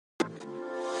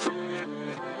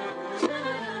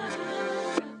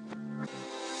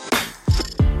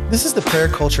This is the Prayer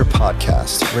Culture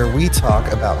Podcast, where we talk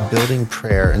about building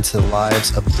prayer into the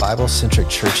lives of Bible-centric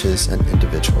churches and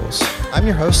individuals. I'm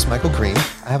your host, Michael Green.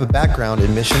 I have a background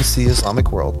in missions to the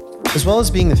Islamic world, as well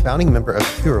as being the founding member of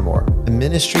Turamore, a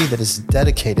ministry that is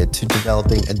dedicated to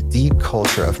developing a deep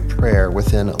culture of prayer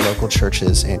within local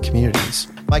churches and communities.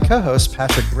 My co-host,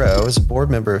 Patrick Rowe, is a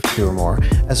board member of Turamore,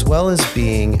 as well as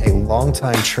being a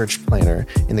longtime church planner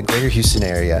in the greater Houston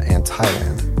area and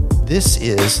Thailand. This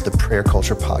is the Prayer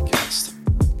Culture Podcast.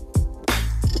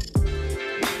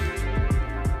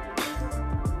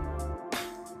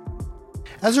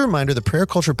 As a reminder, the Prayer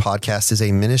Culture Podcast is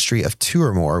a ministry of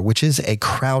Turamore, which is a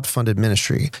crowd-funded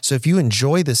ministry. So if you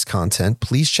enjoy this content,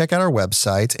 please check out our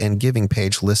website and giving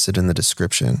page listed in the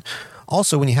description.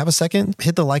 Also, when you have a second,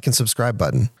 hit the like and subscribe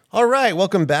button. All right,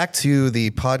 welcome back to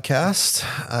the podcast.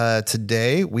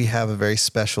 Today, we have a very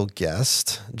special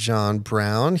guest, John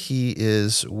Brown. He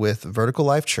is with Vertical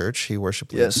Life Church. He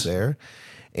worship leads there,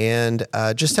 and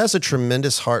just has a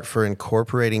tremendous heart for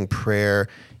incorporating prayer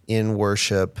in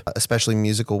worship, especially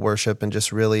musical worship, and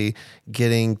just really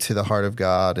getting to the heart of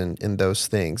God and those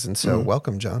things. And so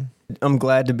welcome, John. I'm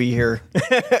glad to be here.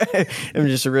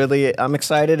 I'm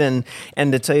excited. And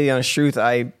to tell you the honest truth,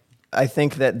 I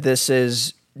think that this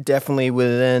is definitely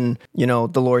within,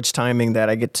 the Lord's timing that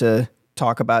I get to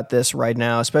talk about this right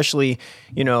now, especially,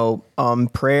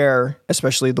 prayer,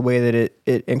 especially the way that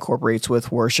it incorporates with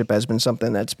worship has been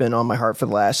something that's been on my heart for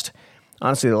the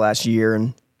last year.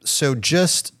 And so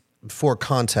just for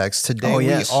context, today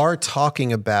we are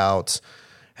talking about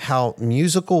how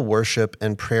musical worship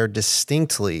and prayer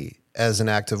distinctly as an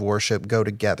act of worship go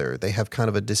together. They have kind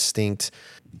of a distinct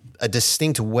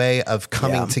way of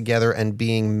coming together and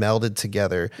being melded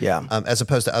together, as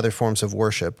opposed to other forms of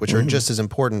worship, which are just as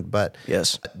important, but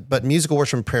musical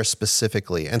worship and prayer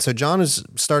specifically. And so John has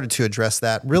started to address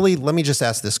that. Really, let me just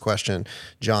ask this question.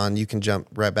 John, you can jump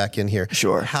right back in here.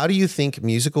 Sure. How do you think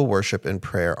musical worship and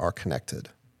prayer are connected?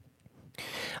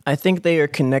 I think they are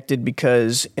connected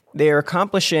because they are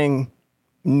accomplishing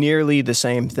nearly the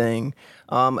same thing,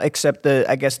 except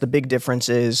the big difference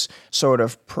is sort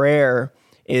of prayer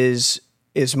is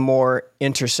more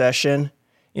intercession.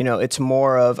 It's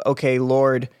more of, okay,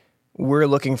 Lord, we're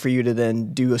looking for you to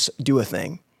then do a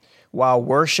thing. While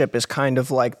worship is kind of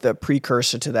like the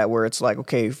precursor to that, where it's like,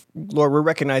 okay, Lord, we're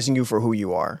recognizing you for who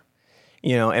you are,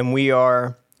 and when we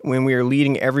are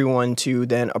leading everyone to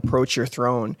then approach your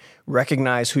throne,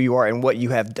 recognize who you are and what you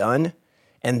have done.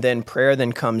 And then prayer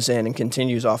then comes in and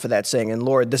continues off of that saying, and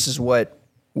Lord, this is what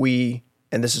we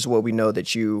know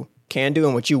that you can do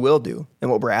and what you will do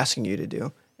and what we're asking you to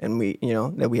do. And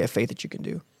that we have faith that you can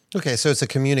do. Okay. So it's a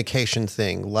communication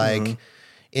thing, like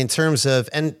in terms of,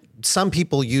 and some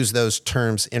people use those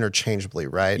terms interchangeably,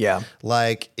 right? Yeah.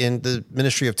 Like in the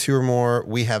ministry of Turamore,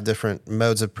 we have different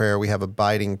modes of prayer. We have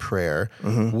abiding prayer,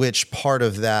 which part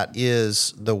of that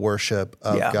is the worship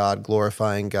of God,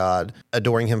 glorifying God,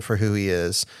 adoring him for who he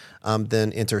is.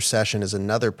 Then intercession is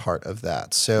another part of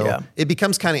that. So it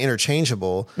becomes kind of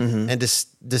interchangeable and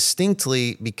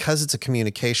distinctly because it's a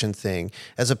communication thing,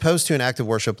 as opposed to an act of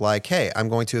worship like, hey, I'm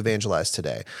going to evangelize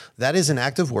today. That is an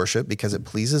act of worship because it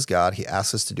pleases God. He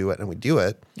asks us to do it and we do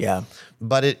it. Yeah.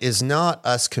 But it is not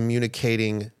us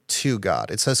communicating to God.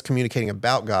 It's us communicating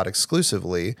about God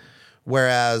exclusively.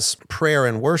 Whereas prayer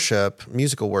and worship,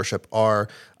 musical worship, are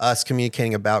us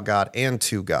communicating about God and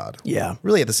to God. Yeah.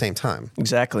 Really at the same time.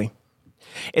 Exactly.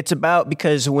 It's about,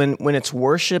 because when it's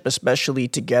worship, especially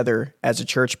together as a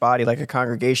church body, like a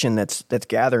congregation that's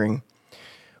gathering,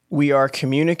 we are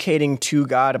communicating to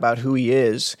God about who he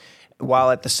is, while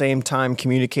at the same time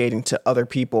communicating to other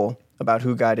people about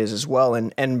who God is as well,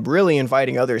 and really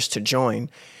inviting others to join.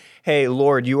 Hey,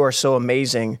 Lord, you are so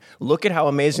amazing. Look at how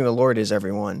amazing the Lord is,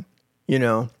 everyone.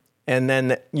 And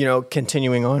then,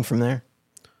 continuing on from there.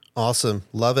 Awesome.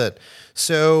 Love it.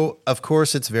 So, of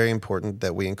course, it's very important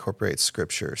that we incorporate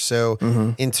scripture. So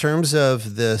in terms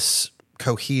of this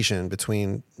cohesion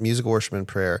between musical worship and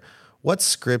prayer, what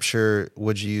scripture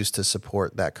would you use to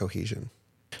support that cohesion?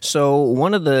 So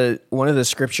one of the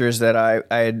scriptures that I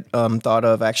had thought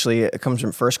of, actually, it comes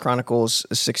from 1 Chronicles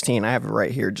 16. I have it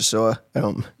right here just so I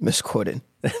don't misquote it.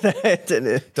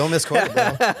 Don't misquote it,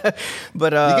 bro.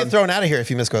 But you get thrown out of here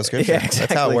if you misquote scripture. Yeah, exactly.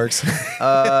 That's how it works.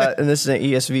 And this is an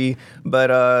ESV,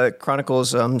 but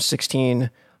Chronicles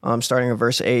 16, starting at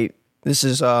verse 8. This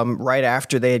is right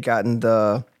after they had gotten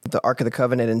the Ark of the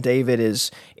Covenant, and David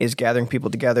is gathering people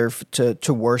together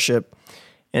to worship.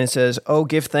 And it says, "Oh,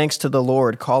 give thanks to the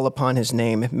Lord, call upon his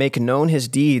name, make known his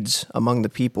deeds among the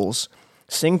peoples.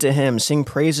 Sing to him, sing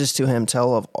praises to him,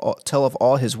 tell of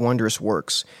all his wondrous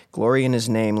works. Glory in his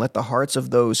name, let the hearts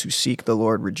of those who seek the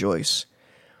Lord rejoice."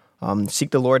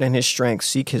 Seek the Lord in his strength.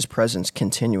 Seek his presence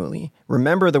continually.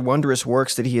 Remember the wondrous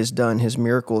works that he has done, his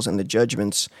miracles and the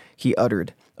judgments he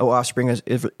uttered. O offspring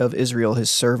of Israel, his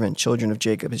servant, children of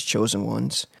Jacob, his chosen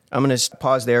ones. I'm going to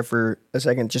pause there for a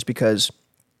second just because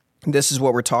this is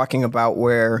what we're talking about,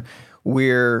 where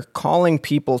we're calling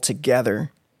people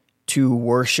together to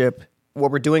worship.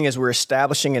 What we're doing is we're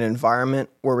establishing an environment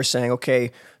where we're saying,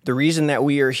 okay, the reason that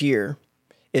we are here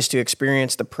is to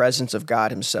experience the presence of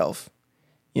God himself.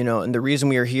 And the reason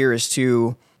we are here is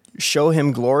to show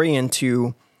him glory and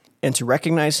to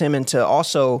recognize him and to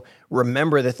also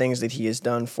remember the things that he has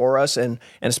done for us. And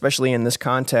especially in this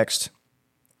context,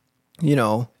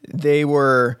 they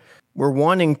were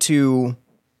wanting to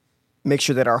make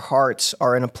sure that our hearts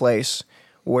are in a place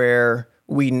where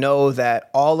we know that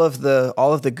all of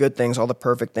the good things, all the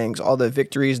perfect things, all the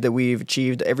victories that we've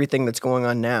achieved, everything that's going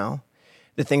on now,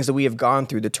 the things that we have gone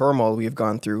through, the turmoil we have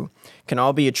gone through, can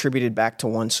all be attributed back to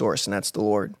one source, and that's the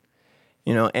Lord.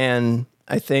 And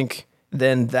I think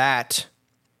then that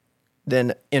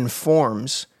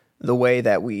informs the way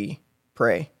that we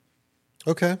pray.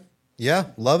 Okay. Yeah,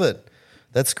 love it.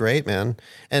 That's great, man.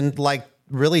 And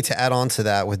really to add on to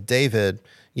that with David,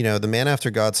 the man after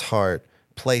God's heart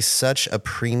placed such a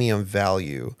premium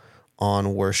value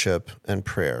on worship and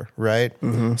prayer, right?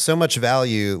 Mm-hmm. So much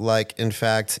value, in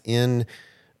fact, in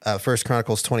 1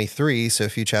 Chronicles 23, so a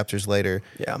few chapters later,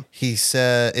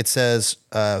 it says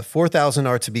 4,000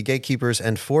 are to be gatekeepers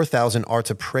and 4,000 are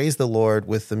to praise the Lord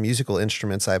with the musical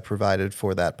instruments I have provided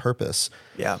for that purpose.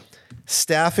 Yeah.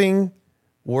 Staffing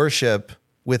worship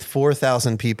with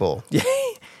 4,000 people.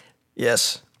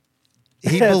 Yes.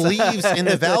 He believes in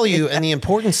the value and the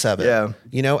importance of it. Yeah.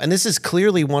 And this is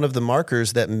clearly one of the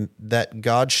markers that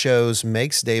God shows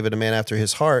makes David a man after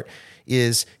his heart,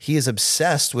 is he is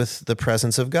obsessed with the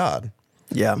presence of God.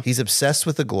 Yeah. He's obsessed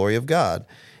with the glory of God.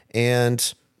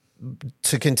 And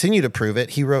to continue to prove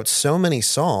it, he wrote so many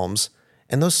psalms,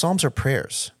 and those psalms are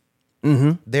prayers.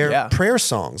 Mm-hmm. They're prayer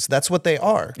songs. That's what they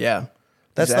are. Yeah.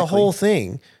 That's the whole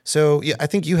thing. So I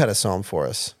think you had a psalm for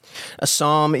us. A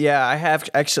psalm, yeah. I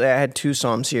had two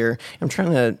psalms here. I'm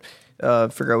trying to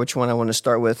figure out which one I want to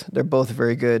start with. They're both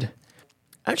very good.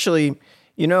 Actually,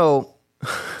 there's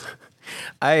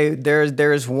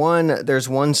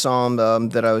one psalm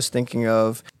that I was thinking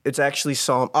of. It's actually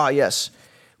Psalm. Yes,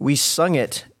 we sung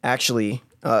it actually.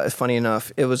 Funny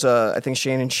enough, it was I think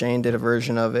Shane did a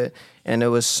version of it, and it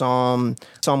was Psalm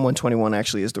 121.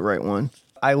 Actually, is the right one.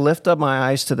 I lift up my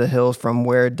eyes to the hills, from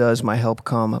where does my help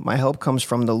come? My help comes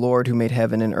from the Lord who made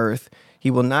heaven and earth.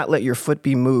 He will not let your foot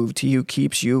be moved. He who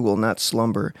keeps you will not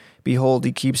slumber. Behold,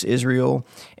 he keeps Israel.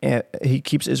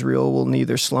 Will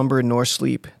neither slumber nor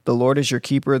sleep. The Lord is your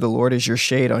keeper. The Lord is your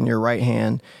shade on your right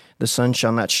hand. The sun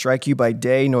shall not strike you by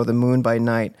day, nor the moon by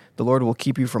night. The Lord will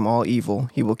keep you from all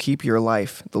evil. He will keep your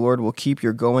life. The Lord will keep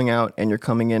your going out and your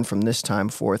coming in from this time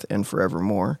forth and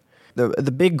forevermore.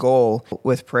 The big goal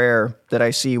with prayer that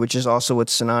I see, which is also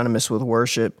what's synonymous with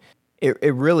worship,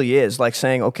 it really is like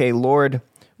saying, okay, Lord,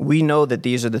 we know that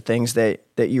these are the things that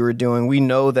you are doing. We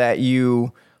know that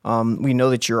you're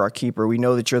our keeper. We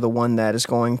know that you're the one that is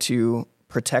going to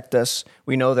protect us.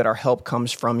 We know that our help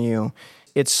comes from you.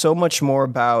 It's so much more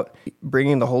about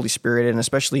bringing the Holy Spirit in,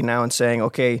 especially now, and saying,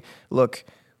 okay, look,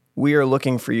 we are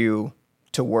looking for you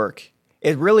to work.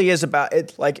 It really is about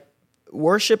it.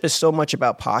 Worship is so much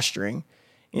about posturing,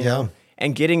 you know,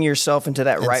 and getting yourself into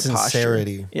that right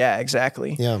sincerity. Posture. Yeah,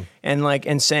 exactly. Yeah.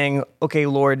 And saying, okay,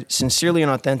 Lord, sincerely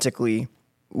and authentically,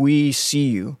 we see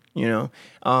you,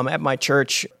 At my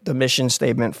church, the mission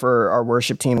statement for our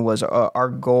worship team was our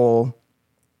goal,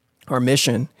 our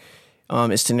mission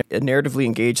is to narratively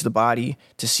engage the body,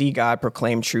 to see God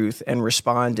proclaim truth and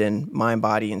respond in mind,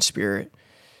 body, and spirit.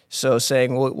 So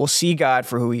saying we'll see God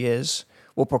for who he is.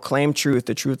 We'll proclaim truth,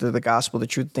 the truth of the gospel, the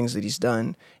truth of things that he's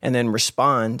done, and then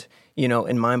respond,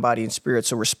 in mind, body, and spirit.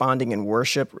 So responding in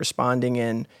worship, responding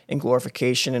in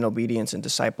glorification and obedience and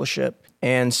discipleship.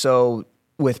 And so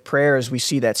with prayers, we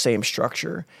see that same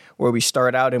structure where we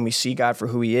start out and we see God for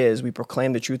who he is. We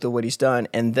proclaim the truth of what he's done.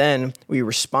 And then we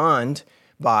respond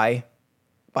by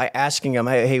asking him,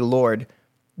 hey, Lord,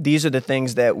 these are the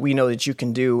things that we know that you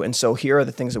can do. And so here are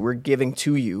the things that we're giving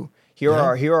to you. Here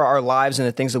are our lives and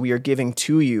the things that we are giving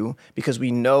to you, because we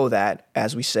know that,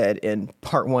 as we said in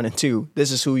part 1 and 2,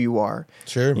 this is who you are.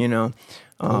 Sure. Cool.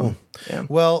 Yeah.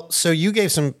 Well, so you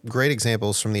gave some great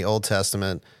examples from the Old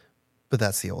Testament, but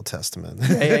that's the Old Testament.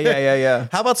 Yeah.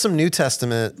 How about some New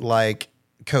Testament,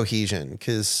 cohesion?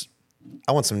 Because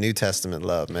I want some New Testament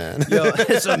love, man. Yo,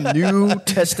 some New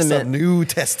Testament. Some New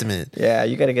Testament. Yeah,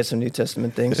 you got to get some New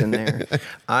Testament things in there.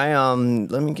 Let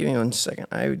me give you 1 second.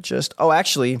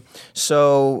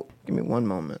 So Give me one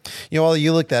moment. While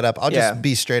you look that up, I'll Yeah. just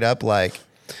be straight up. Like,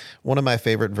 one of my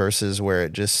favorite verses where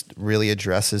it just really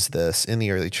addresses this in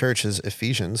the early church is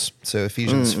Ephesians. So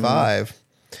Ephesians 5,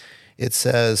 it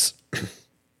says,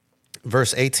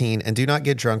 verse 18, and do not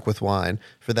get drunk with wine,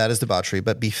 for that is debauchery,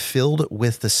 but be filled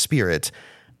with the Spirit,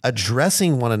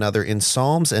 addressing one another in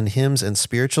psalms and hymns and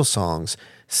spiritual songs,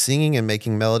 singing and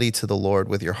making melody to the Lord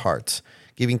with your hearts,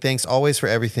 giving thanks always for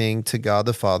everything to God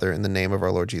the Father in the name of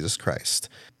our Lord Jesus Christ.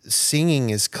 Singing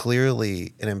is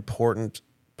clearly an important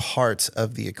part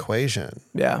of the equation.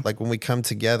 Yeah. Like when we come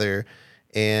together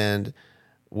and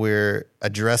we're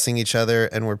addressing each other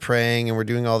and we're praying and we're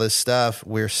doing all this stuff,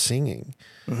 we're singing.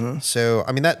 So,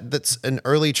 I mean, that's an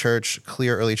early church,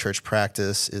 clear early church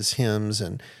practice is hymns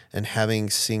and having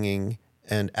singing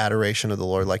and adoration of the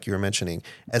Lord, like you were mentioning,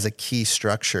 as a key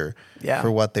structure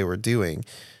for what they were doing.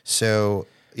 So,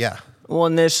 yeah. Well,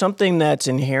 and there's something that's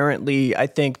inherently, I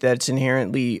think that's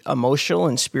inherently emotional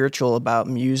and spiritual about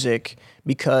music,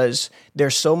 because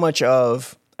there's so much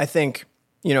of, I think,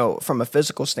 from a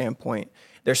physical standpoint,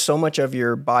 there's so much of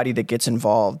your body that gets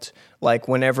involved. Like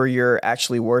whenever you're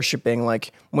actually worshiping,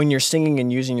 like when you're singing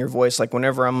and using your voice, like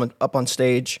whenever I'm up on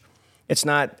stage, it's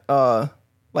not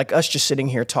like us just sitting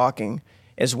here talking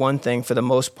is one thing. For the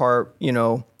most part,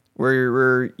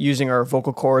 we're using our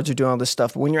vocal cords or doing all this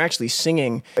stuff. But when you're actually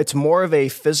singing, it's more of a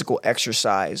physical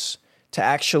exercise to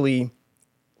actually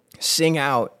sing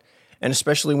out. And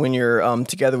especially when you're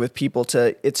together with people,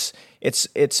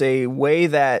 it's a way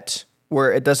that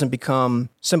where it doesn't become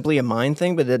simply a mind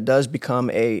thing, but it does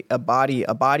become a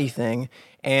body thing,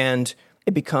 and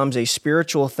it becomes a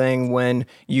spiritual thing when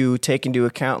you take into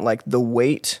account like the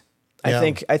weight.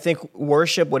 Yeah. I think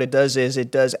worship, what it does is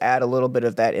it does add a little bit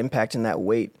of that impact and that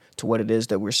weight to what it is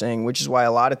that we're saying, which is why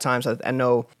a lot of times I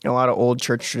know in a lot of old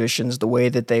church traditions, the way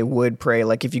that they would pray,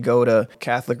 like if you go to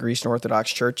Catholic or Eastern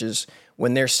Orthodox churches,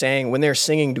 when they're singing,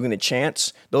 doing the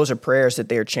chants, those are prayers that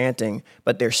they are chanting,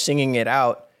 but they're singing it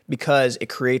out because it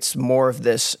creates more of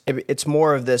this. It's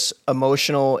more of this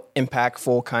emotional,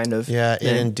 impactful kind of Yeah, it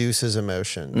thing. induces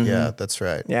emotion. Yeah, that's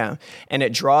right. Yeah, and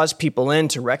it draws people in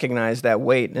to recognize that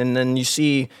weight. And then you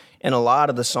see in a lot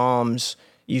of the Psalms,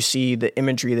 you see the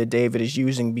imagery that David is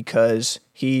using because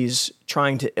he's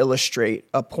trying to illustrate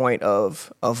a point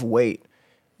of weight,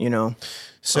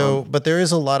 So, but there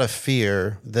is a lot of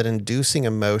fear that inducing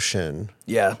emotion,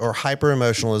 or hyper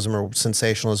emotionalism or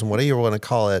sensationalism, whatever you want to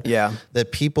call it,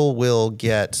 that people will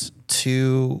get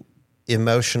too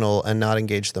emotional and not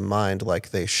engage the mind like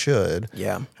they should.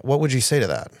 Yeah. What would you say to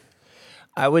that?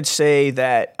 I would say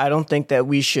that I don't think that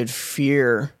we should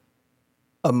fear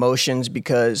emotions,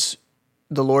 because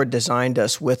the Lord designed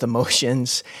us with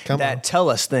emotions that tell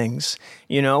us things.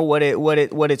 What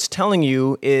it's telling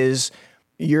you is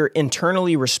you're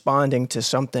internally responding to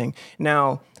something.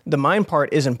 Now, the mind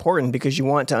part is important because you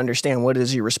want to understand what it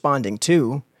is you're responding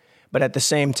to, but at the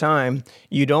same time,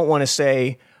 you don't want to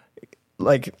say,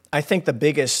 like, I think the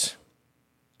biggest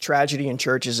tragedy in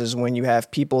churches is when you have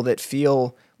people that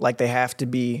feel like they have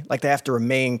to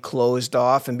remain closed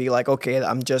off and be like, okay,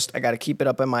 I got to keep it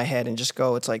up in my head and just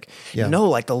go. It's like, no,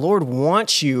 like the Lord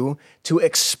wants you to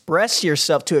express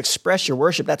yourself, to express your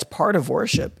worship. That's part of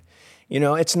worship.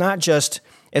 It's not just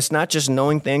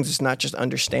knowing things. It's not just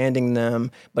understanding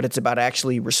them, but it's about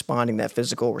actually responding, that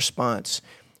physical response.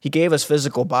 He gave us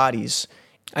physical bodies.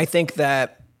 I think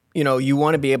that, you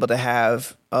want to be able to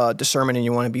have discernment and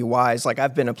you want to be wise. Like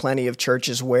I've been to plenty of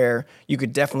churches where you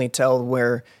could definitely tell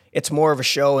where it's more of a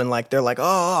show and like, they're like,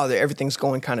 oh, everything's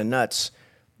going kind of nuts.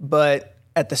 But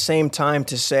at the same time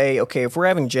to say, okay, if we're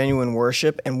having genuine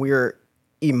worship and we're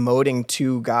emoting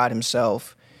to God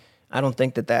himself, I don't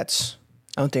think that's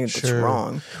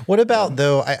wrong. What about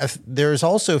though? There's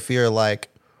also fear, like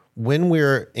when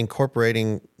we're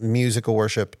incorporating musical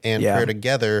worship and prayer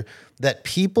together, that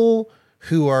people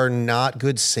who are not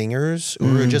good singers,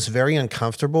 who are just very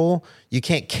uncomfortable, you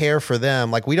can't care for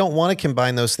them. Like we don't want to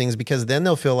combine those things because then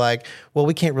they'll feel like, well,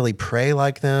 we can't really pray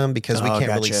like them because we can't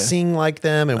really sing like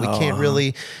them, and we can't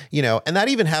really, and that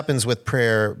even happens with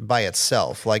prayer by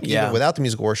itself, like even without the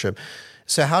musical worship.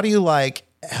 So how do you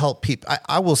help people?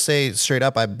 I will say straight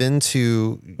up, I've been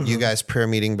to you guys' prayer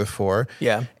meeting before.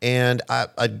 Yeah. And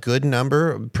a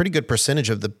pretty good percentage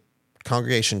of the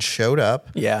congregation showed up.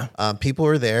 Yeah. People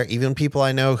were there, even people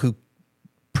I know who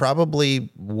probably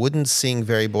wouldn't sing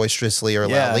very boisterously or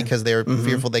loudly because they're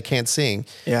fearful they can't sing.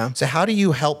 Yeah. So how do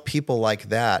you help people like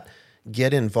that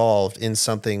get involved in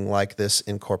something like this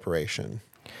incorporation?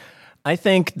 I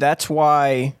think that's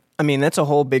why, that's a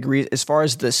whole big reason, as far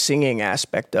as the singing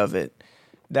aspect of it,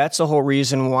 that's the whole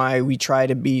reason why we try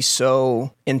to be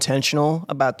so intentional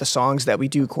about the songs that we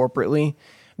do corporately,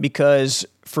 because,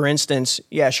 for instance,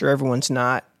 yeah, sure, everyone's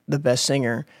not the best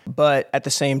singer, but at the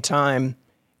same time,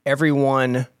 you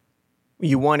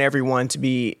want everyone to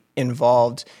be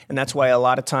involved. And that's why a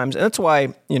lot of times, and that's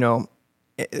why,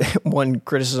 one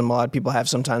criticism a lot of people have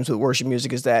sometimes with worship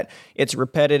music is that it's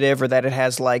repetitive or that it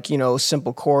has like,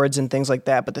 simple chords and things like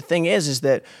that. But the thing is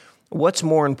that what's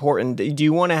more important? Do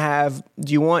you want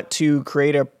to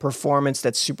create a performance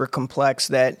that's super complex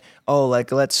that,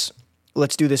 let's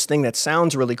do this thing that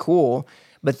sounds really cool,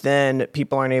 but then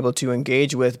people aren't able to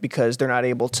engage with because they're not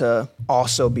able to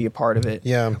also be a part of it?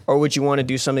 Yeah. Or would you want to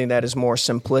do something that is more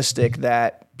simplistic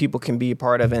that people can be a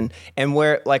part of? And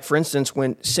where, like, for instance,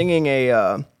 when singing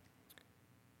the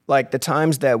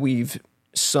times that we've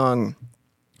sung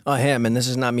a hymn, and this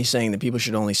is not me saying that people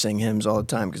should only sing hymns all the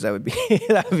time, because that would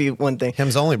be one thing.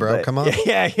 Hymns only, bro. But, come on.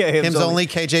 Yeah. Hymns only,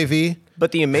 KJV.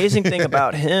 But the amazing thing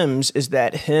about hymns is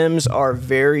that hymns are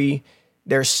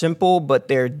they're simple, but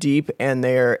they're deep, and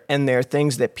they're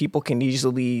things that people can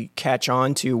easily catch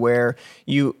on to, where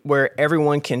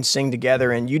everyone can sing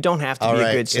together, and you don't have to be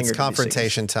a good singer. It's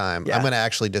confrontation time. Yeah. I'm going to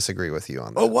actually disagree with you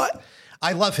on that. Oh, what?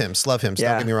 I love hymns. Yeah. Don't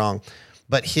get me wrong.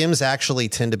 But hymns actually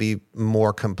tend to be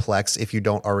more complex if you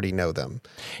don't already know them.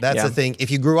 That's the thing. If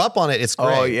you grew up on it, it's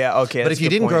great. Oh, yeah. Okay. But if you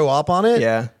didn't grow up on it,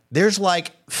 yeah, there's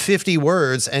like 50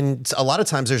 words, and a lot of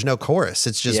times there's no chorus.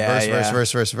 It's just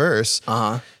verse.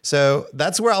 Uh-huh. So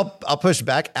that's where I'll push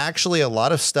back. Actually, a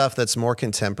lot of stuff that's more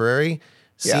contemporary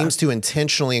seems to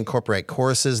intentionally incorporate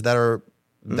choruses that are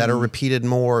repeated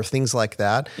more, things like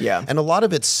that. Yeah. And a lot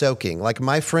of it's soaking. Like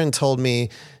my friend told me,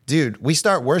 dude, we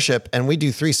start worship and we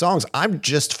do 3 songs. I'm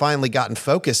just finally gotten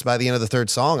focused by the end of the 3rd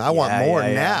song. I want more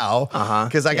now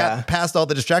because I got past all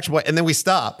the distraction point, and then we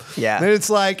stop. Yeah. Then it's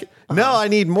like, no, I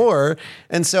need more.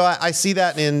 And so I see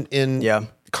that in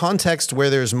context where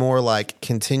there's more like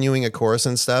continuing a chorus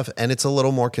and stuff, and it's a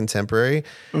little more contemporary.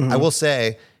 I will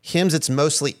say, hymns, it's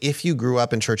mostly if you grew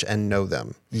up in church and know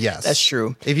them. Yes. That's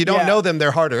true. If you don't know them,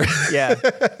 they're harder. Yeah,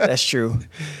 that's true.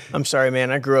 I'm sorry, man.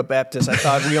 I grew up Baptist. I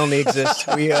thought we only exist.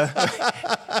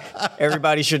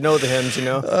 Everybody should know the hymns,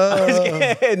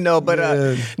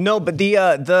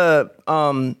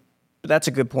 that's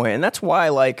a good point. And that's why,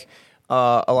 like,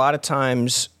 a lot of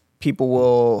times people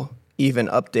will even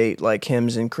update like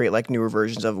hymns and create like newer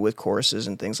versions of it with choruses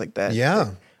and things like that.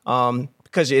 Yeah.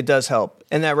 Because it does help,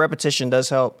 and that repetition does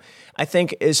help. I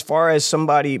think as far as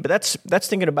somebody, but that's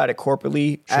thinking about it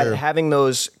corporately, having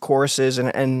those choruses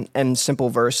and simple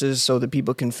verses so that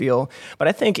people can feel. But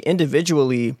I think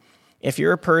individually, if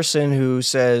you're a person who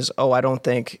says, "Oh, I don't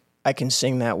think I can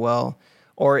sing that well,"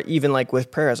 or even like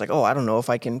with prayer, it's like, "Oh, I don't know if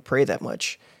I can pray that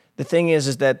much." The thing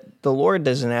is that the Lord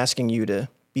isn't asking you to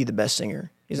be the best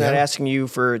singer. He's not asking you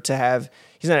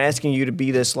He's not asking you to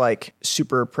be this like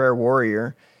super prayer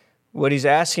warrior. What he's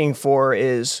asking for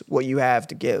is what you have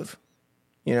to give,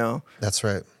 That's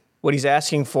right. What he's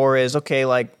asking for is, okay,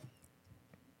 like,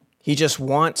 he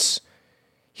wants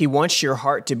your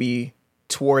heart to be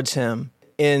towards him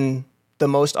in the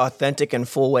most authentic and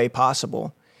full way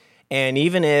possible. And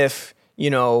even if,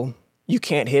 you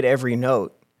can't hit every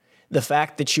note, the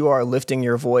fact that you are lifting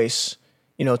your voice,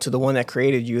 to the one that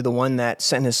created you, the one that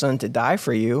sent his son to die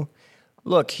for you,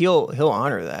 look, he'll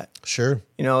honor that. Sure.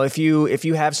 If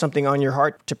you have something on your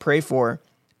heart to pray for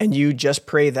and you just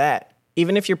pray that,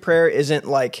 even if your prayer isn't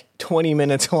like 20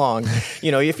 minutes long,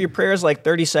 if your prayer is like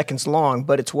 30 seconds long,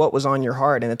 but it's what was on your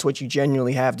heart and it's what you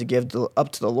genuinely have to give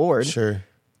up to the Lord. Sure.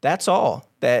 That's all.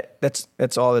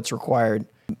 That's all that's required.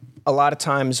 A lot of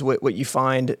times what you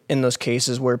find in those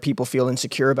cases where people feel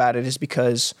insecure about it is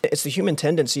because it's the human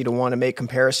tendency to want to make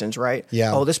comparisons, right?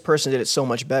 Yeah. Oh, this person did it so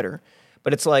much better.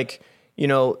 But it's like,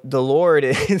 the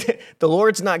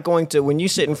Lord's not going to, when you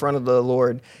sit in front of the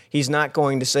Lord, he's not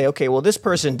going to say, okay, well, this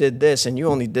person did this and you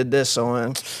only did this,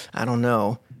 so I don't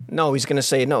know. No, he's going to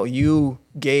say, no, you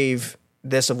gave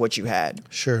this of what you had.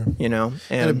 Sure. And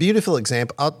a beautiful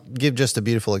example, I'll give just a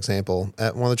beautiful example.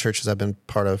 At one of the churches I've been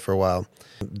part of for a while,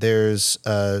 there's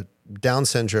a Down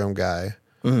syndrome guy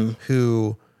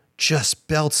who just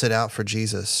belts it out for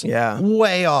Jesus. Yeah.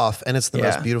 Way off. And it's the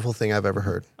most beautiful thing I've ever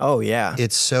heard. Oh, yeah.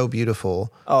 It's so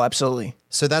beautiful. Oh, absolutely.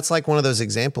 So that's like one of those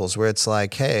examples where it's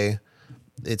like, hey,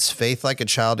 it's faith like a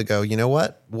child to go, you know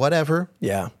what? Whatever.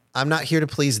 Yeah. I'm not here to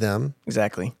please them.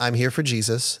 Exactly. I'm here for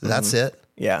Jesus. That's it.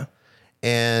 Yeah.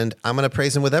 and I'm going to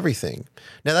praise him with everything.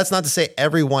 Now, that's not to say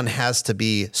everyone has to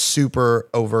be super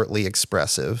overtly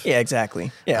expressive. Yeah,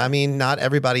 exactly. Yeah. I mean, not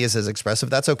everybody is as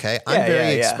expressive. That's okay. I'm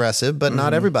very expressive, but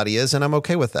not everybody is, and I'm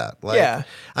okay with that. Like,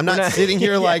 I'm not sitting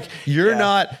here like, you're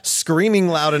not screaming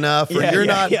loud enough, or you're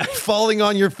not falling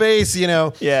on your face, you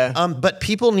know? Yeah. But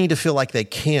people need to feel like they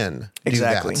can do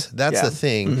that. That's the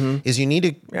thing, is you need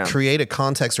to create a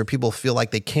context where people feel like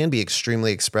they can be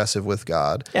extremely expressive with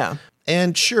God. Yeah.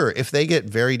 And sure, if they get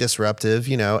very disruptive,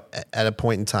 you know, at a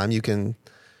point in time, you can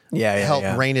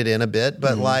help rein it in a bit.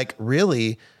 But like,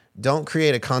 really, don't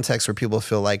create a context where people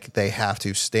feel like they have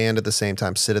to stand at the same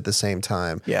time, sit at the same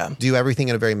time, do everything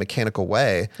in a very mechanical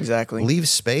way. Exactly. Leave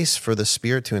space for the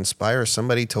Spirit to inspire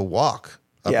somebody to walk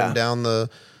up and down the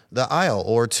aisle,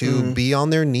 or to be on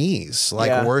their knees,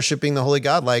 like worshiping the holy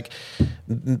God. Like,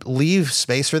 leave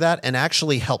space for that, and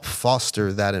actually help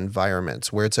foster that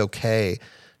environment where it's okay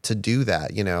to do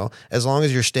that, you know, as long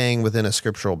as you're staying within a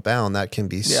scriptural bound, that can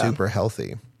be super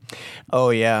healthy. Oh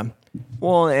yeah.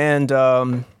 Well,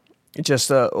 and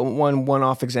just one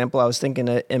off example I was thinking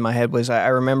in my head was, I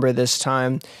remember this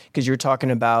time, because you were talking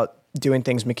about doing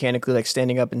things mechanically, like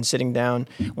standing up and sitting down.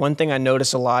 One thing I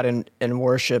notice a lot in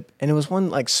worship, and it was one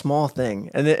like small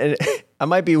thing, and I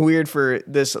might be weird for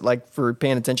this, like for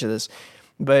paying attention to this,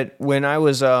 but when I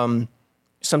was,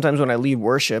 sometimes when I lead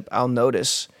worship, I'll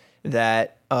notice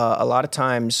that a lot of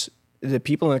times the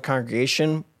people in the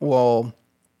congregation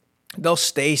they'll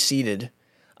stay seated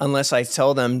unless I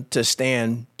tell them to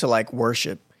stand to like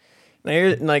worship.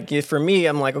 Like, for me,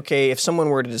 I'm like, okay, if someone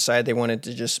were to decide they wanted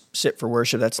to just sit for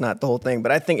worship, that's not the whole thing.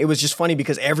 But I think it was just funny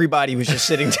because everybody was just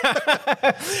sitting down.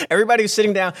 Everybody was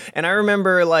sitting down. And I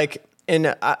remember like,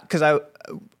 because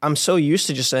I'm so used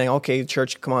to just saying, okay,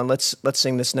 church, come on, let's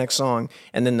sing this next song.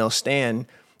 And then they'll stand.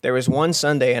 There was one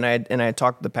Sunday, and I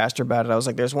talked to the pastor about it. I was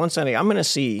like, there's one Sunday, I'm going to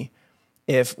see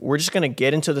if we're just going to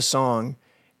get into the song,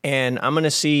 and I'm going to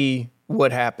see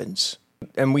what happens.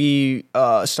 And we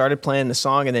started playing the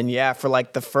song, and then, for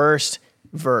like the first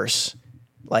verse,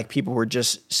 like people were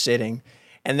just sitting.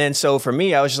 And then so for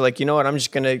me, I was just like, you know what, I'm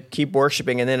just going to keep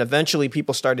worshiping. And then eventually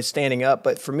people started standing up.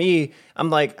 But for me,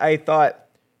 I'm like, I thought,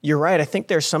 you're right. I think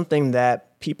there's something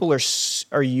that people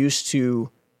are used to,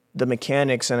 the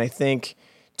mechanics, and I think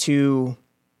to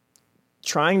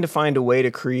trying to find a way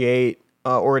to create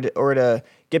or to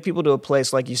get people to a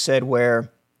place, like you said,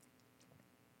 where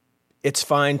it's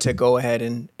fine to go ahead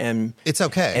and it's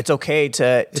okay. It's okay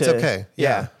to it's okay.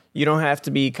 Yeah. You don't have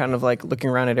to be kind of like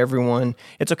looking around at everyone.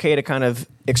 It's okay to kind of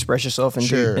express yourself and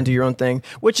do your own thing,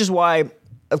 which is why,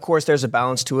 of course, there's a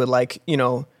balance to it. Like, you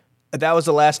know, that was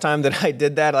the last time that I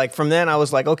did that. Like, from then I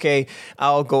was like, okay,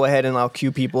 I'll go ahead and I'll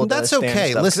cue people. That's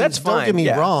okay. Listen, that's fine. Don't get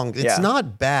me wrong. It's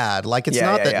not bad. Like, it's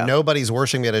not that nobody's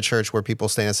worshiping at a church where people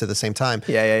stand at the same time.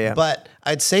 Yeah. But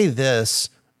I'd say this: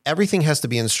 everything has to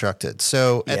be instructed.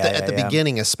 So at the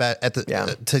beginning,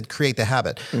 to create the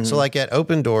habit. Mm-hmm. So like at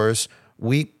Open Doors,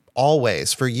 we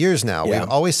always, for years now, we've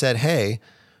always said, hey,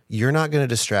 you're not going to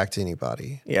distract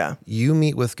anybody. Yeah. You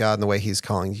meet with God in the way he's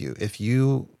calling you. If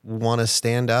you want to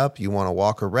stand up, you want to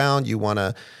walk around, you want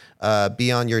to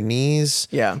be on your knees,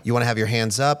 you want to have your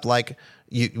hands up, like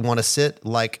you want to sit,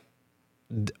 like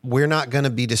we're not going to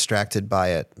be distracted by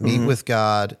it. Meet with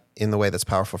God in the way that's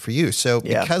powerful for you. So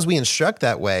because we instruct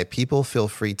that way, people feel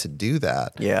free to do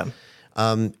that. Yeah.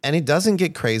 And it doesn't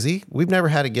get crazy. We've never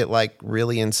had it get like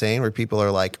really insane where people are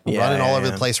like running all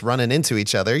over the place, running into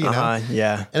each other, you know?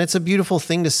 Yeah. And it's a beautiful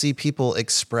thing to see people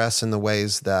express in the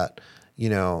ways that, you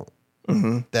know,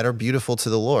 that are beautiful to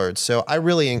the Lord. So I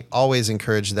really always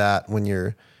encourage that when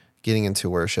you're getting into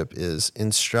worship, is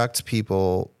instruct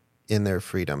people in their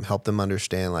freedom, help them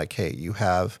understand like, hey,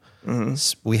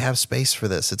 we have space for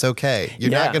this. It's okay.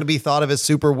 You're not going to be thought of as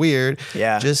super weird.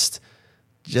 Yeah.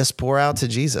 Just pour out to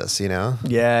Jesus, you know?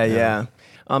 Yeah.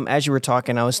 As you were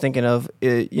talking, I was thinking of,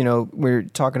 we're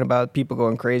talking about people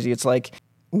going crazy. It's like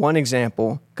one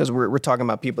example, because we're talking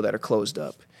about people that are closed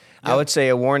up. Yep. I would say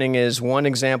a warning is one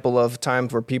example of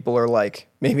times where people are like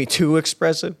maybe too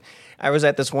expressive. I was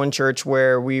at this one church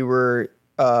where we were,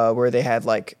 where they had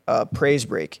like a praise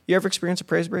break. You ever experienced a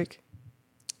praise break?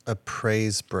 A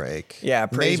praise break. Yeah,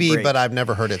 praise maybe, break. But I've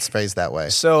never heard it phrased that way.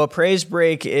 So a praise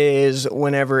break is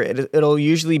whenever it'll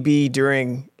usually be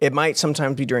it might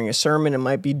sometimes be during a sermon, it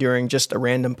might be during just a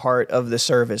random part of the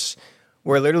service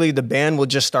where literally the band will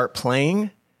just start playing.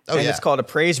 It's called a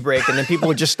praise break, and then people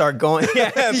would just start going.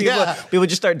 People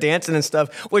just start dancing and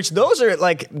stuff, which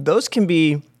those can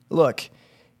be, look,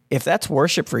 if that's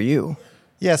worship for you.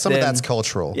 Yeah, some of that's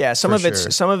cultural. Yeah, some of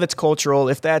it's cultural.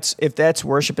 If that's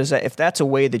worship, if that's a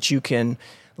way that you can,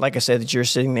 like I said, that you're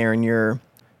sitting there and you're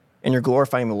and you're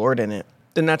glorifying the Lord in it,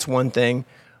 then that's one thing.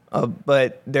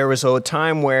 But there was a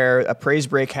time where a praise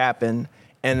break happened,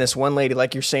 and this one lady,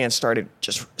 like you're saying, started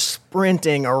just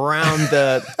sprinting around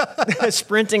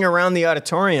sprinting around the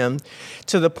auditorium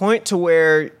to the point to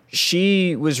where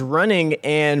she was running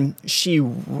and she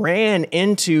ran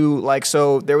into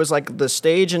so there was the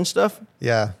stage and stuff.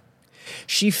 Yeah.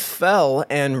 She fell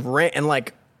and ran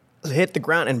and hit the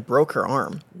ground and broke her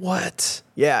arm. What?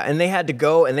 Yeah. And they had to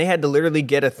go and they had to literally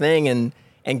get a thing and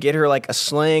get her a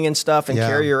sling and stuff and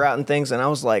carry her out and things. And I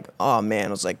was like, oh man,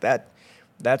 I was like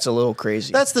that's a little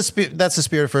crazy. That's the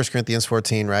spirit of 1 Corinthians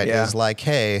 14, right? Yeah. Is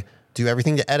hey, do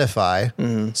everything to edify.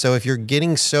 Mm-hmm. So if you're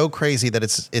getting so crazy that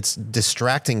it's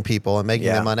distracting people and making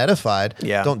them unedified,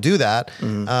 don't do that.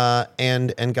 Mm-hmm.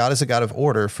 And God is a God of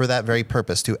order for that very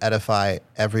purpose, to edify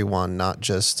everyone, not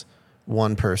just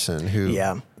one person who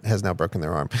has now broken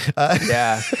their arm.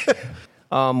 Yeah.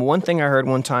 One thing I heard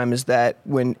one time is that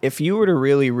if you were to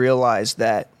really realize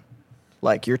that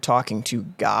you're talking to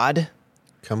God,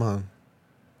 come on.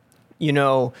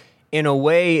 In a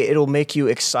way, it'll make you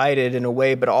excited in a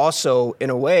way, but also in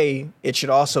a way, it should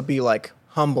also be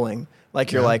humbling.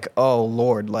 You're oh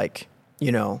Lord, I'm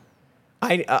going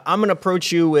to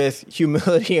approach you with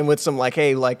humility and with some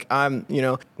hey, I'm,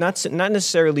 not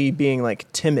necessarily being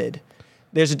timid.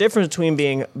 There's a difference between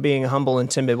being humble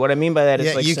and timid. What I mean by that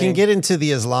is you can get into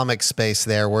the Islamic space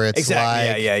there where it's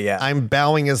I'm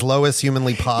bowing as low as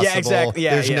humanly possible. Yeah, exactly.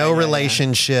 There's no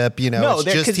relationship. No,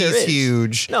 it's just he's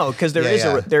huge. No, because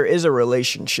there is a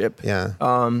relationship. Yeah.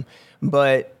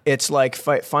 But it's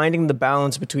finding the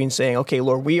balance between saying, okay,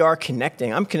 Lord, we are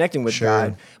connecting. I'm connecting with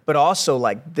God, but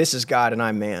also this is God and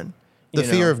I'm man. The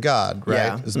fear of God, right?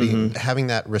 Yeah. Is having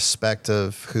that respect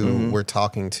of who we're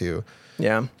talking to.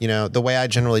 Yeah. The way I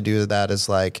generally do that is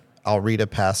I'll read a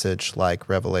passage like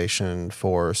Revelation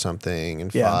 4 or something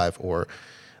and 5 or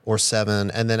 7.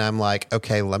 And then I'm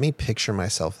okay, let me picture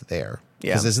myself there.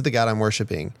 Because this is the God I'm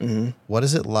worshiping. Mm-hmm. What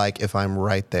is it like if I'm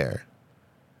right there?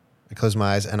 I close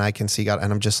my eyes and I can see God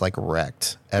and I'm just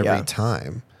wrecked every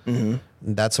time. Mm-hmm.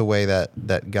 That's a way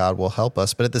that God will help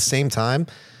us. But at the same time,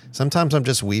 sometimes I'm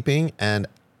just weeping and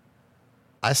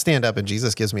I stand up and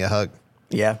Jesus gives me a hug.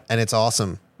 Yeah. And it's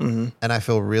awesome. Mm-hmm. And I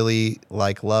feel really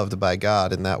loved by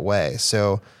God in that way.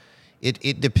 So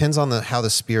it depends on how the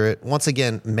Spirit, once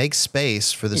again, makes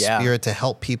space for the Spirit to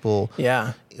help people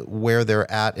where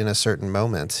they're at in a certain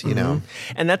moment, you know?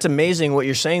 And that's amazing what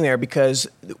you're saying there, because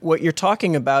what you're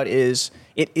talking about it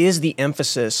is the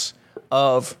emphasis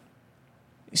of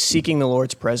seeking the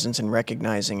Lord's presence and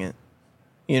recognizing it,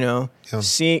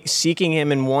 seeking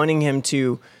Him and wanting Him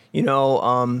to,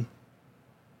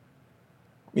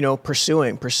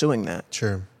 pursuing that.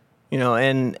 Sure.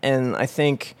 And I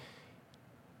think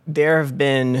there have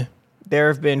been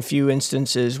few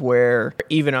instances where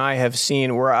even I have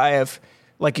seen where I have,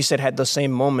 like you said, had those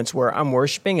same moments where I'm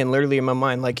worshiping and literally in my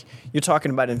mind, you're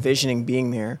talking about envisioning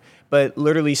being there, but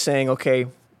literally saying, okay,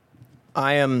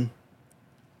 I am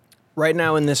right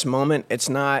now in this moment. It's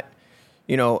not,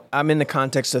 I'm in the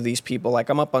context of these people.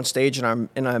 I'm up on stage and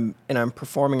I'm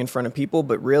performing in front of people,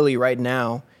 but really right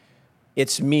now,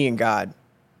 it's me and God,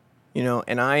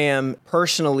 and I am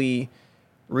personally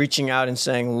reaching out and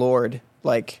saying, Lord,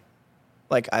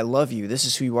 I love you. This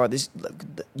is who you are.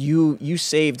 You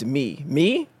saved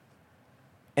me,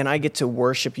 and I get to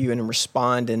worship you and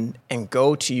respond and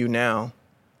go to you now,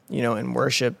 and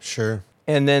worship. Sure.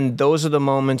 And then those are the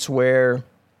moments where,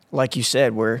 like you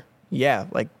said, where,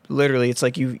 literally it's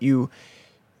you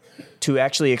to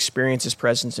actually experience His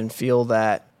presence and feel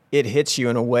that it hits you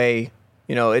in a way,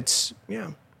 it's,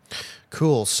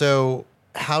 Cool. So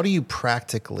how do you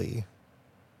practically,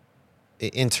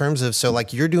 in terms of,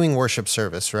 you're doing worship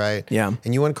service, right? Yeah.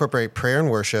 And you incorporate prayer and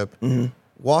worship. Mm-hmm.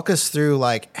 Walk us through,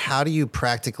 how do you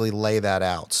practically lay that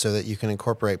out so that you can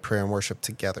incorporate prayer and worship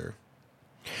together?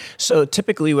 So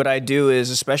typically what I do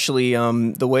is, especially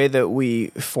the way that we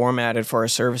formatted for our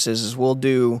services, is we'll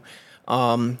do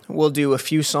a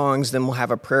few songs, then we'll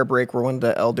have a prayer break where one of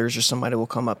the elders or somebody will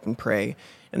come up and pray.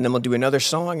 And then we'll do another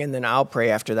song, and then I'll pray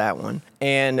after that one.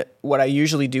 And what I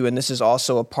usually do, and this is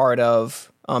also a part of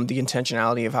the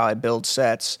intentionality of how I build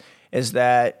sets, is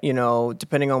that,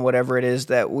 depending on whatever it is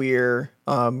that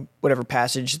whatever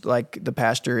passage the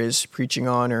pastor is preaching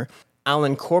on, or I'll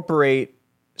incorporate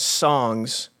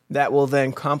songs that will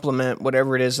then complement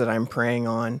whatever it is that I'm praying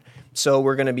on. So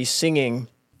we're going to be singing,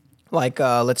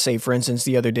 let's say, for instance,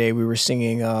 the other day we were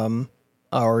singing,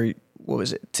 what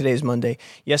was it? Today's Monday.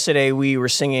 Yesterday we were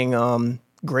singing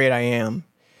Great I Am.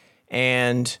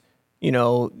 And,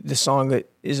 the song that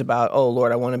is about, oh,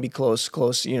 Lord, I want to be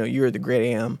close, you're the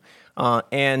great I am.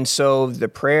 And so the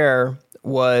prayer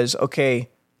was, okay,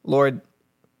 Lord,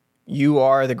 you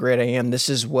are the great I am. This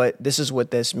is what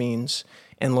this means.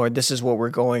 And Lord, this is what we're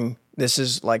going. This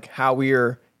is like how we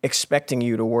are expecting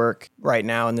you to work right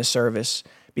now in this service,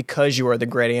 because you are the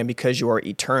great I am, because you are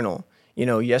eternal,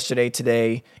 yesterday,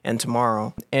 today, and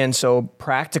tomorrow. And so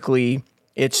practically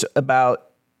it's about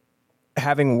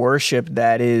having worship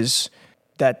that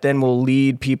then will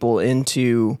lead people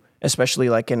into, especially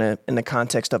like in the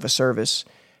context of a service,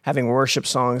 having worship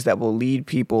songs that will lead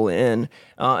people in.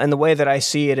 And the way that I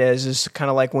see it is kind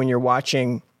of like when you're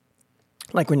watching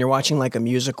like a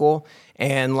musical,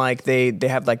 and like they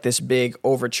have like this big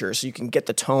overture, so you can get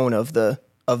the tone of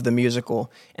the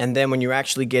musical. And then when you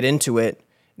actually get into it,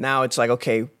 now it's like,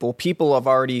 okay, well, people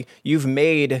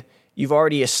you've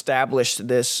already established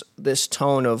this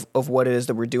tone of what it is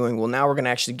that we're doing. Well, now we're going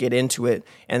to actually get into it.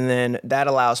 And then that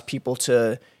allows people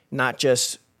to not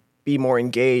just be more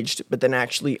engaged, but then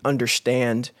actually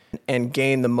understand and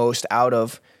gain the most out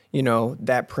of,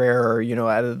 that prayer, or,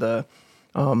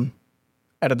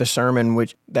 out of the sermon,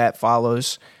 which that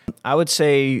follows. I would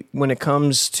say when it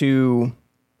comes to,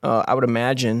 I would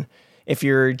imagine if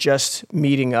you're just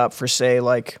meeting up for, say,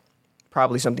 like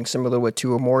probably something similar to what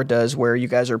Two or More does, where you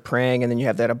guys are praying and then you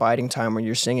have that abiding time when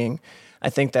you're singing. I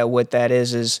think that what that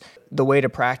is the way to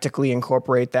practically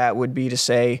incorporate that would be to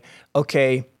say,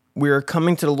 okay, we're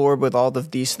coming to the Lord with all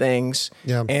of these things.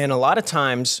 Yeah. And a lot of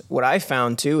times what I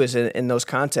found too is in those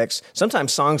contexts,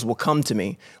 sometimes songs will come to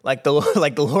me. Like the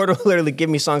Lord will literally give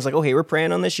me songs like, oh, hey, we're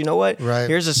praying on this. You know what? Right.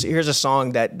 Here's a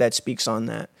song that speaks on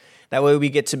that. That way we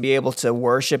get to be able to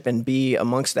worship and be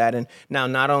amongst that. And now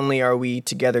not only are we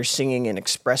together singing and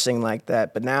expressing like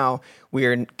that, but now we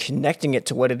are connecting it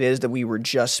to what it is that we were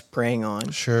just praying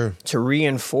on. Sure. To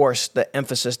reinforce the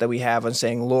emphasis that we have on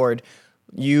saying, Lord,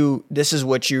 this is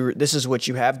what you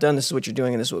have done, this is what you're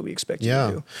doing, and this is what we expect you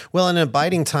to do. Well, in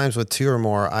abiding times with Two or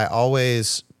More, I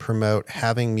always promote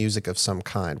having music of some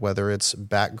kind, whether it's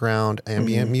background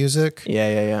ambient music.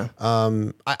 Yeah.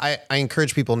 I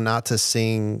encourage people not to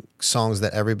sing songs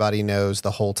that everybody knows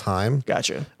the whole time.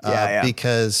 Gotcha.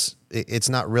 Because it's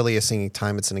not really a singing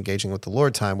time, it's an engaging with the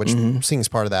Lord time, which singing is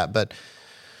part of that. But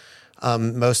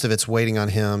most of it's waiting on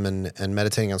him and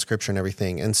meditating on scripture and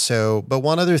everything. And so, but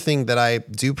one other thing that I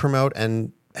do promote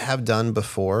and have done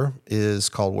before is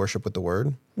called worship with the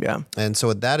word. Yeah. And so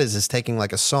what that is taking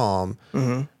like a psalm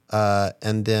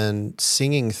and then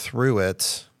singing through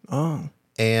it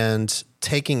and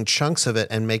taking chunks of it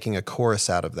and making a chorus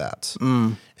out of that.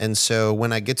 And so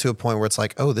when I get to a point where it's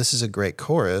like, oh, this is a great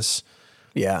chorus,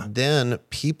 then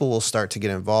people will start to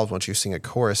get involved once you sing a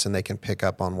chorus and they can pick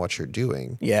up on what you're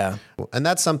doing. Yeah. And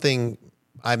that's something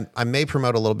I may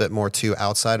promote a little bit more too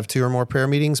outside of Two or More prayer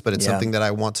meetings, but it's something that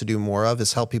I want to do more of,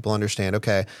 is help people understand,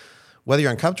 okay, whether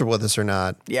you're uncomfortable with this or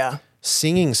not,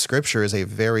 singing scripture is a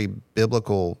very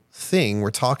biblical thing.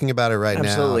 We're talking about it right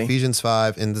now. Ephesians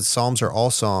 5 and the Psalms are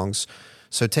all songs.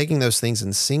 So taking those things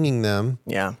and singing them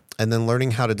and then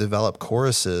learning how to develop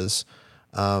choruses.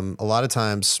 A lot of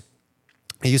times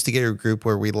I used to get a group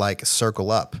where we like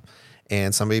circle up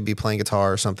and somebody would be playing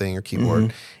guitar or something or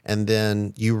keyboard. And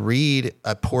then you read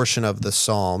a portion of the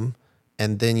psalm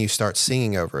and then you start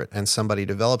singing over it, and somebody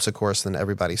develops a chorus, then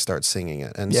everybody starts singing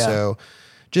it. And so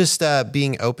just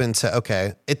being open to,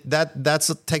 okay,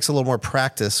 that takes a little more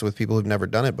practice with people who've never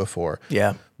done it before.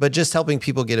 Yeah. But just helping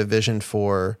people get a vision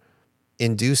for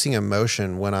inducing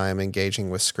emotion when I'm engaging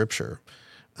with scripture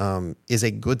is a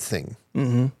good thing.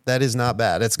 That is not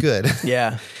bad. It's good.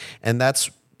 Yeah. And that's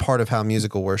part of how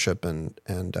musical worship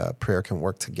and prayer can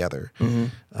work together.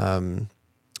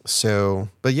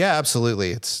 But yeah,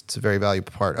 absolutely. It's a very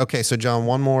valuable part. Okay. So John,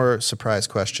 one more surprise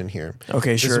question here.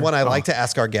 Okay, sure. This is one I like to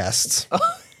ask our guests.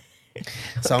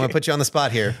 So I'm going to put you on the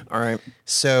spot here. All right.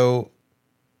 So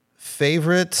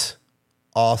favorite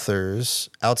authors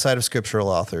outside of scriptural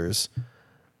authors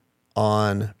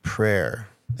on prayer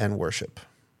and worship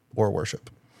or worship?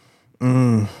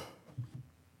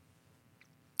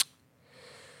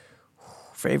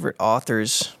 Favorite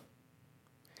authors.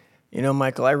 You know,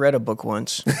 Michael, I read a book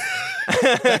once.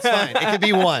 That's fine. It could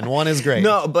be one. One is great.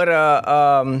 No, but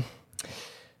oh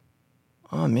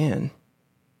man,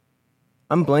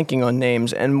 I'm blanking on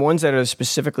names, and ones that are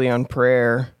specifically on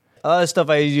prayer. Other stuff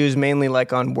I use mainly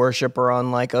like on worship or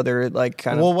on like other like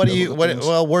kind of.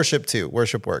 Well, worship too.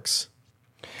 Worship works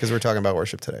because we're talking about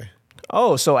worship today.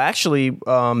 Oh, so actually,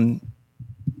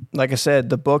 like I said,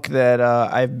 the book that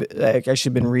I've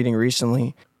actually been reading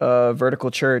recently,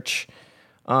 Vertical Church.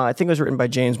 I think it was written by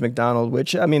James MacDonald,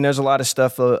 which, I mean, there's a lot of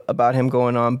stuff about him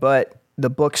going on, but the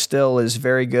book still is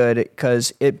very good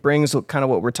because it brings kind of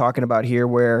what we're talking about here,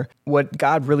 where what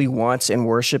God really wants in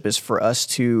worship is for us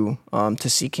to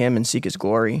seek him and seek his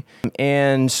glory.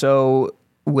 And so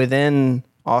within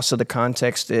also the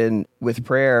context with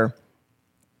prayer,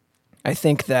 I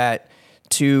think that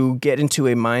to get into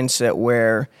a mindset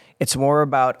where it's more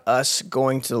about us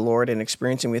going to the Lord and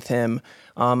experiencing with him.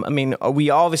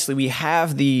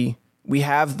 We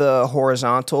have the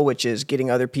horizontal, which is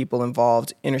getting other people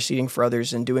involved, interceding for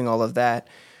others and doing all of that.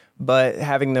 But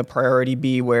having the priority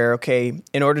be where, okay,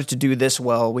 in order to do this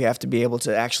well, we have to be able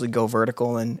to actually go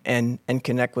vertical and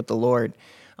connect with the Lord.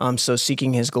 So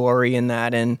seeking his glory in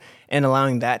that and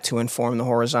allowing that to inform the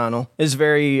horizontal is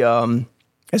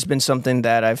has been something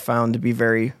that I've found to be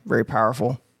very, very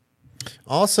powerful.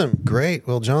 Awesome. Great.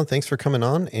 Well, John, thanks for coming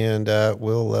on, and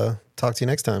we'll talk to you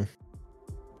next time.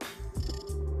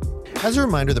 As a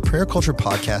reminder, the Prayer Culture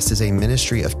Podcast is a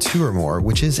ministry of Two or More,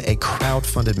 which is a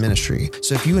crowd-funded ministry.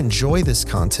 So if you enjoy this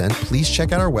content, please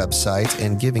check out our website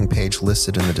and giving page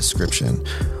listed in the description.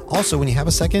 Also, when you have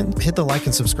a second, hit the like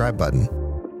and subscribe button.